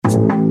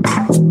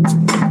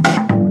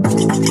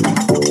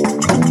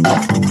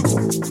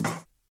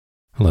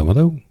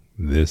Hello,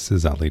 this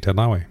is Ali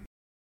Tadlawi.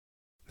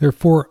 There are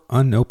 4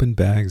 unopened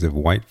bags of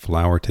white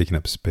flour taking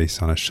up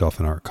space on a shelf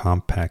in our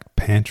compact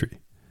pantry.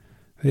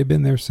 They've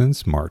been there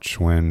since March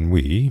when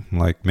we,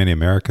 like many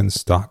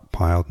Americans,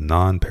 stockpiled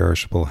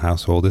non-perishable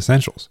household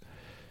essentials.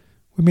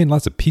 We made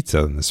lots of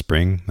pizza in the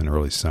spring and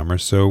early summer,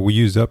 so we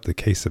used up the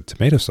case of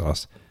tomato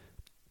sauce.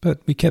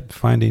 But we kept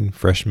finding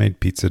fresh-made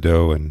pizza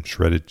dough and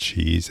shredded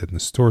cheese in the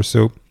store,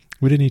 so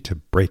we didn't need to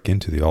break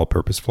into the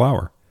all-purpose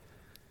flour.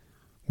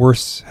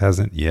 Worse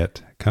hasn't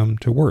yet come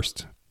to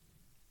worst.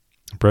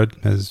 Bread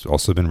has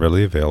also been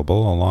readily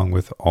available along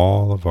with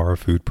all of our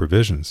food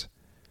provisions.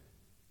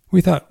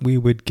 We thought we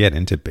would get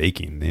into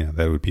baking.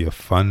 That would be a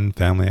fun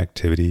family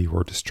activity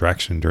or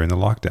distraction during the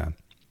lockdown.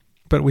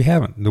 But we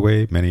haven't, the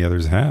way many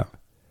others have.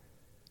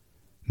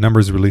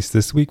 Numbers released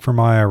this week from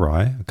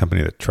IRI, a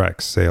company that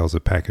tracks sales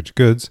of packaged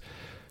goods,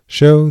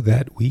 show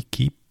that we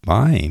keep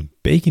buying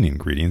baking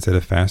ingredients at a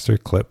faster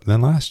clip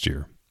than last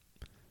year.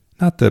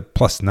 Not the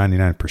plus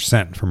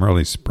 99% from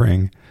early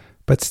spring,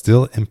 but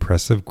still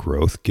impressive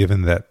growth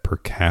given that per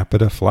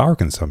capita flour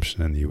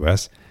consumption in the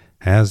U.S.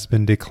 has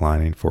been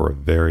declining for a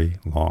very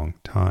long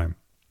time.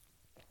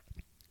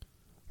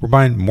 We're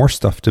buying more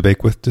stuff to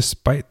bake with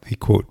despite the,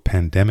 quote,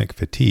 pandemic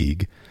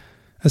fatigue,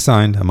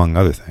 assigned, among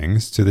other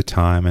things, to the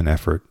time and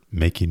effort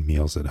making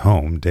meals at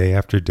home day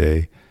after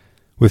day,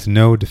 with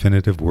no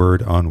definitive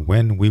word on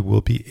when we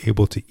will be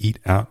able to eat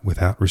out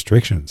without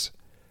restrictions.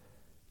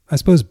 I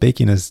suppose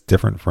baking is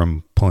different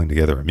from pulling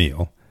together a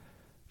meal.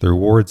 The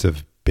rewards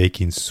of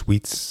baking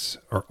sweets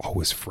are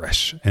always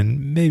fresh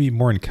and maybe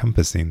more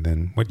encompassing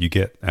than what you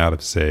get out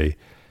of, say,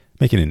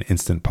 making an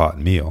Instant Pot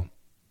meal.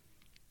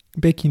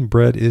 Baking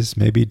bread is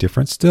maybe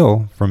different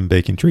still from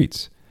baking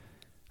treats.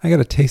 I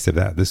got a taste of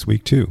that this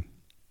week too.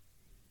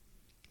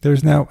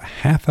 There's now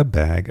half a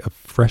bag of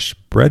fresh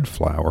bread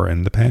flour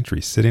in the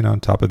pantry sitting on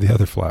top of the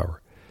other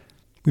flour.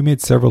 We made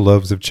several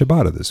loaves of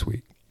ciabatta this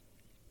week.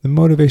 The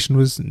motivation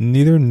was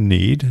neither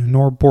need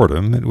nor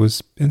boredom. It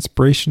was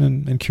inspiration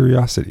and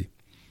curiosity.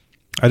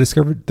 I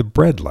discovered the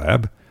Bread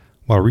Lab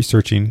while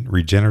researching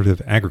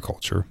regenerative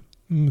agriculture,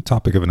 a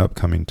topic of an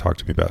upcoming Talk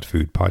to Me About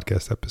Food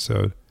podcast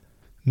episode.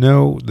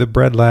 No, the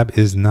Bread Lab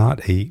is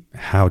not a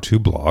how-to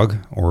blog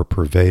or a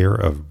purveyor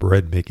of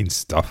bread-making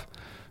stuff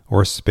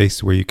or a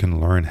space where you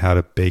can learn how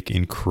to bake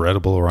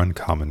incredible or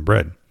uncommon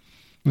bread.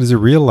 It is a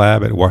real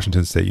lab at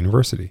Washington State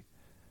University.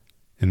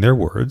 In their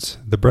words,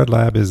 the Bread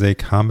Lab is a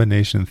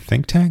combination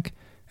think tank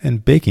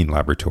and baking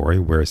laboratory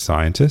where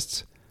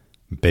scientists,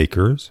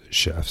 bakers,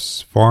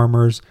 chefs,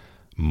 farmers,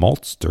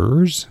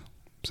 maltsters,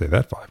 say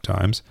that 5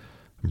 times,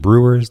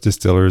 brewers,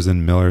 distillers,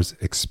 and millers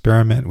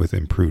experiment with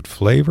improved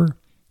flavor,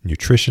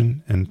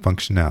 nutrition, and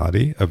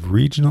functionality of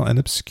regional and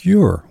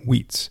obscure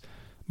wheats,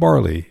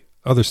 barley,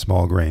 other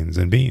small grains,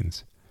 and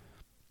beans.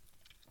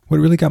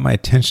 What really got my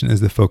attention is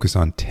the focus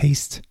on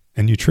taste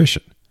and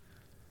nutrition.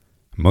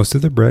 Most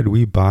of the bread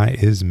we buy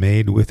is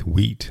made with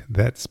wheat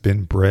that's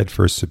been bred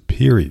for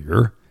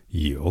superior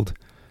yield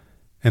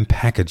and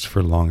packaged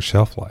for long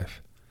shelf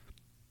life.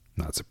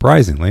 Not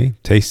surprisingly,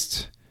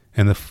 taste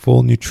and the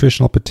full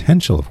nutritional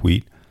potential of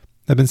wheat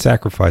have been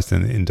sacrificed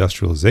in the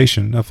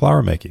industrialization of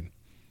flour making.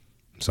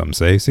 Some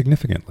say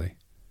significantly.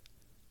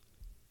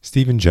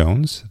 Stephen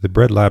Jones, the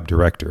Bread Lab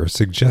director,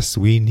 suggests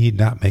we need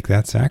not make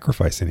that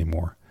sacrifice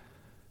anymore.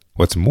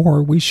 What's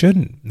more, we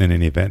shouldn't, in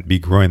any event, be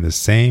growing the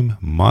same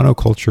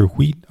monoculture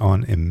wheat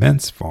on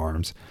immense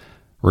farms,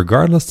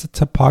 regardless of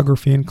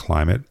topography and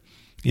climate,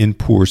 in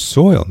poor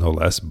soil, no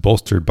less,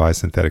 bolstered by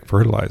synthetic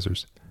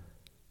fertilizers.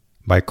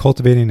 By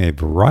cultivating a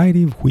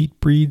variety of wheat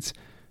breeds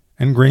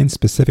and grains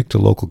specific to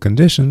local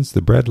conditions,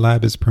 the Bread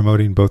Lab is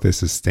promoting both a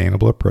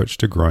sustainable approach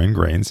to growing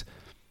grains,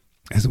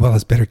 as well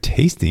as better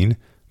tasting,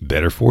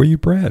 better for you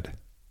bread.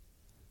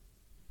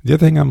 The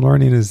other thing I'm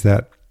learning is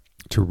that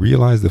to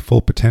realize the full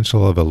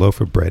potential of a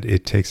loaf of bread,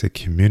 it takes a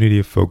community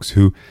of folks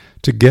who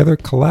together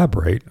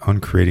collaborate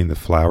on creating the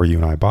flour you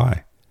and I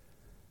buy.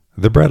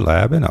 The Bread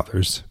Lab and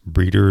others,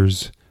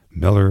 breeders,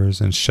 millers,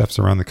 and chefs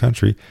around the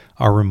country,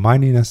 are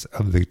reminding us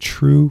of the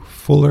true,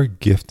 fuller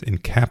gift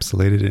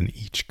encapsulated in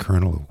each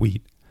kernel of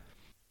wheat.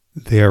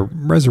 They are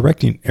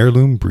resurrecting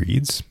heirloom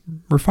breeds,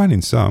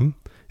 refining some,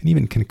 and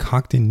even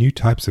concocting new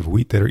types of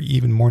wheat that are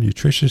even more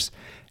nutritious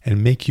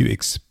and make you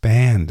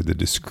expand the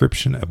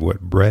description of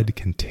what bread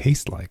can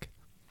taste like.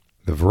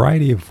 The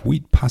variety of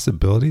wheat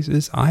possibilities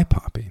is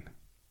eye-popping.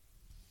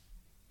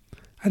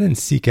 I didn't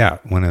seek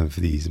out one of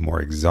these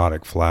more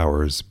exotic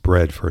flours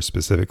bred for a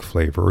specific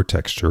flavor or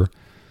texture,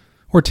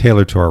 or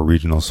tailored to our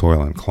regional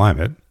soil and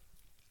climate.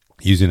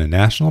 Using a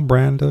national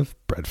brand of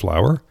bread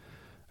flour,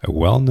 a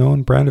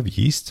well-known brand of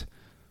yeast,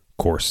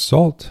 coarse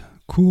salt,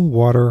 cool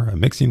water, a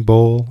mixing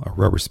bowl, a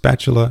rubber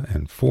spatula,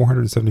 and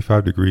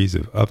 475 degrees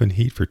of oven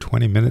heat for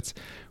 20 minutes,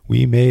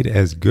 we made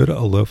as good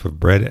a loaf of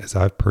bread as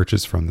I've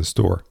purchased from the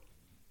store.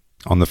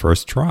 On the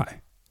first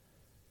try.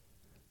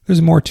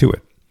 There's more to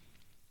it.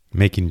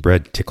 Making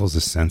bread tickles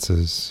the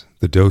senses.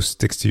 The dough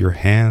sticks to your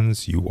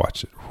hands. You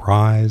watch it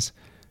rise,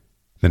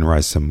 then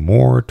rise some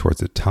more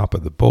towards the top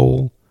of the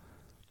bowl.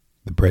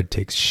 The bread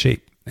takes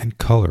shape and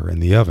color in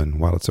the oven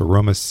while its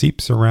aroma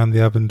seeps around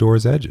the oven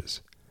door's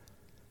edges.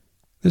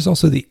 There's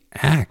also the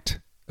act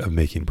of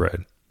making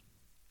bread.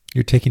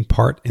 You're taking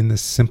part in the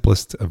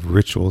simplest of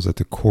rituals at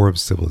the core of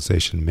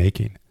civilization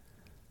making.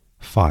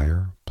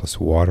 Fire plus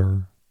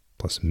water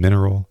plus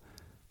mineral,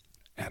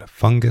 add a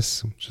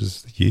fungus, which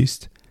is the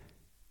yeast,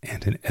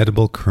 and an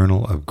edible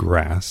kernel of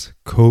grass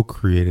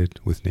co-created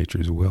with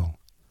nature's will.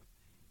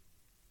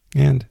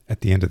 And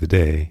at the end of the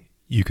day,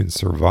 you can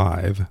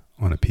survive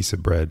on a piece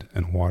of bread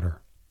and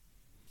water.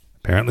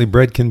 Apparently,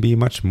 bread can be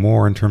much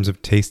more in terms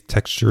of taste,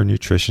 texture, and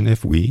nutrition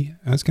if we,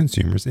 as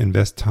consumers,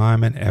 invest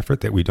time and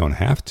effort that we don't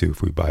have to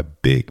if we buy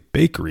big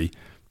bakery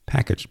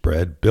packaged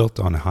bread built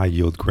on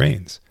high-yield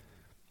grains.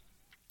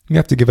 We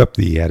have to give up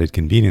the added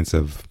convenience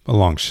of a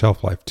long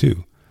shelf life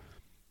too.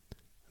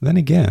 Then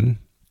again,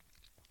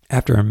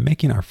 after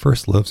making our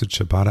first loaves of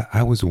ciabatta,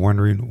 I was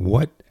wondering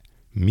what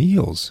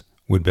meals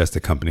would best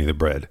accompany the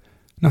bread,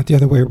 not the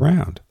other way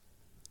around.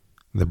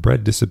 The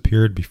bread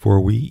disappeared before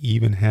we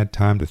even had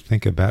time to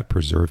think about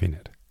preserving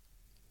it.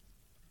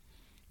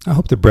 I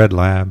hope the Bread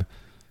Lab,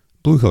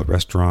 Blue Hill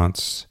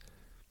Restaurants,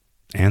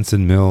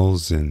 Anson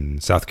Mills in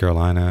South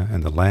Carolina,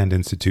 and the Land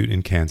Institute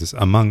in Kansas,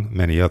 among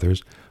many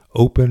others,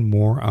 open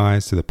more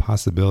eyes to the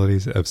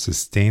possibilities of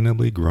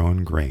sustainably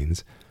grown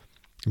grains,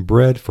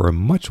 bred for a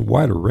much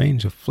wider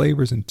range of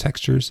flavors and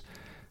textures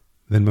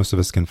than most of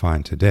us can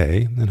find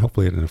today, and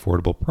hopefully at an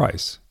affordable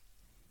price.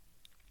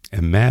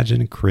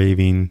 Imagine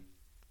craving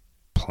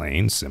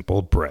plain,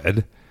 simple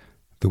bread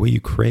the way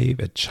you crave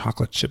a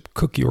chocolate chip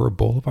cookie or a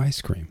bowl of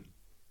ice cream.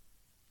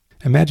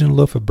 Imagine a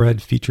loaf of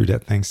bread featured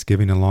at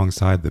Thanksgiving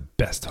alongside the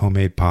best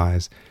homemade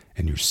pies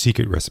and your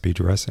secret recipe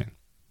dressing.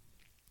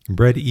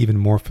 Bread even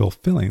more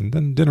fulfilling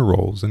than dinner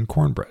rolls and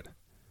cornbread.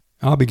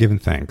 I'll be giving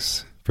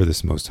thanks for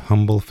this most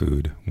humble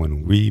food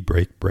when we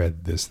break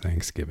bread this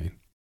Thanksgiving.